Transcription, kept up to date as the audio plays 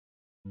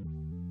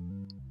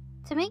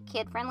To make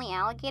kid-friendly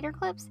alligator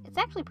clips, it's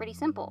actually pretty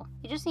simple.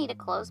 You just need a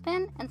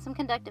clothespin and some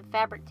conductive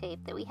fabric tape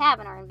that we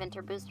have in our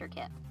Inventor Booster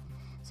Kit.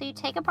 So you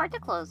take apart the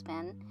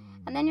clothespin,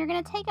 and then you're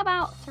going to take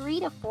about 3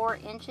 to 4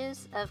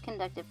 inches of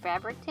conductive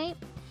fabric tape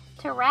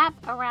to wrap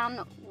around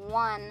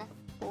one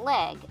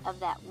leg of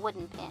that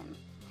wooden pin.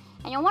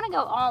 And you'll want to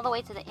go all the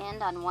way to the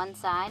end on one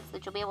side so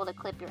that you'll be able to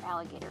clip your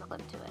alligator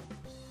clip to it.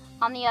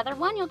 On the other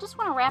one, you'll just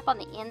want to wrap on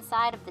the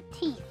inside of the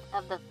teeth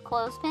of the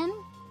clothespin,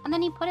 and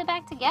then you put it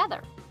back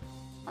together.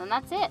 And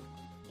that's it.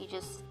 You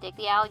just stick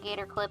the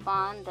alligator clip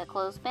on the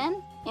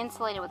clothespin,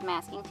 insulate it with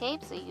masking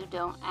tape so you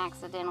don't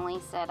accidentally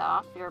set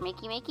off your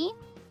Makey,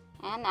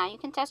 and now you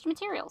can test your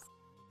materials.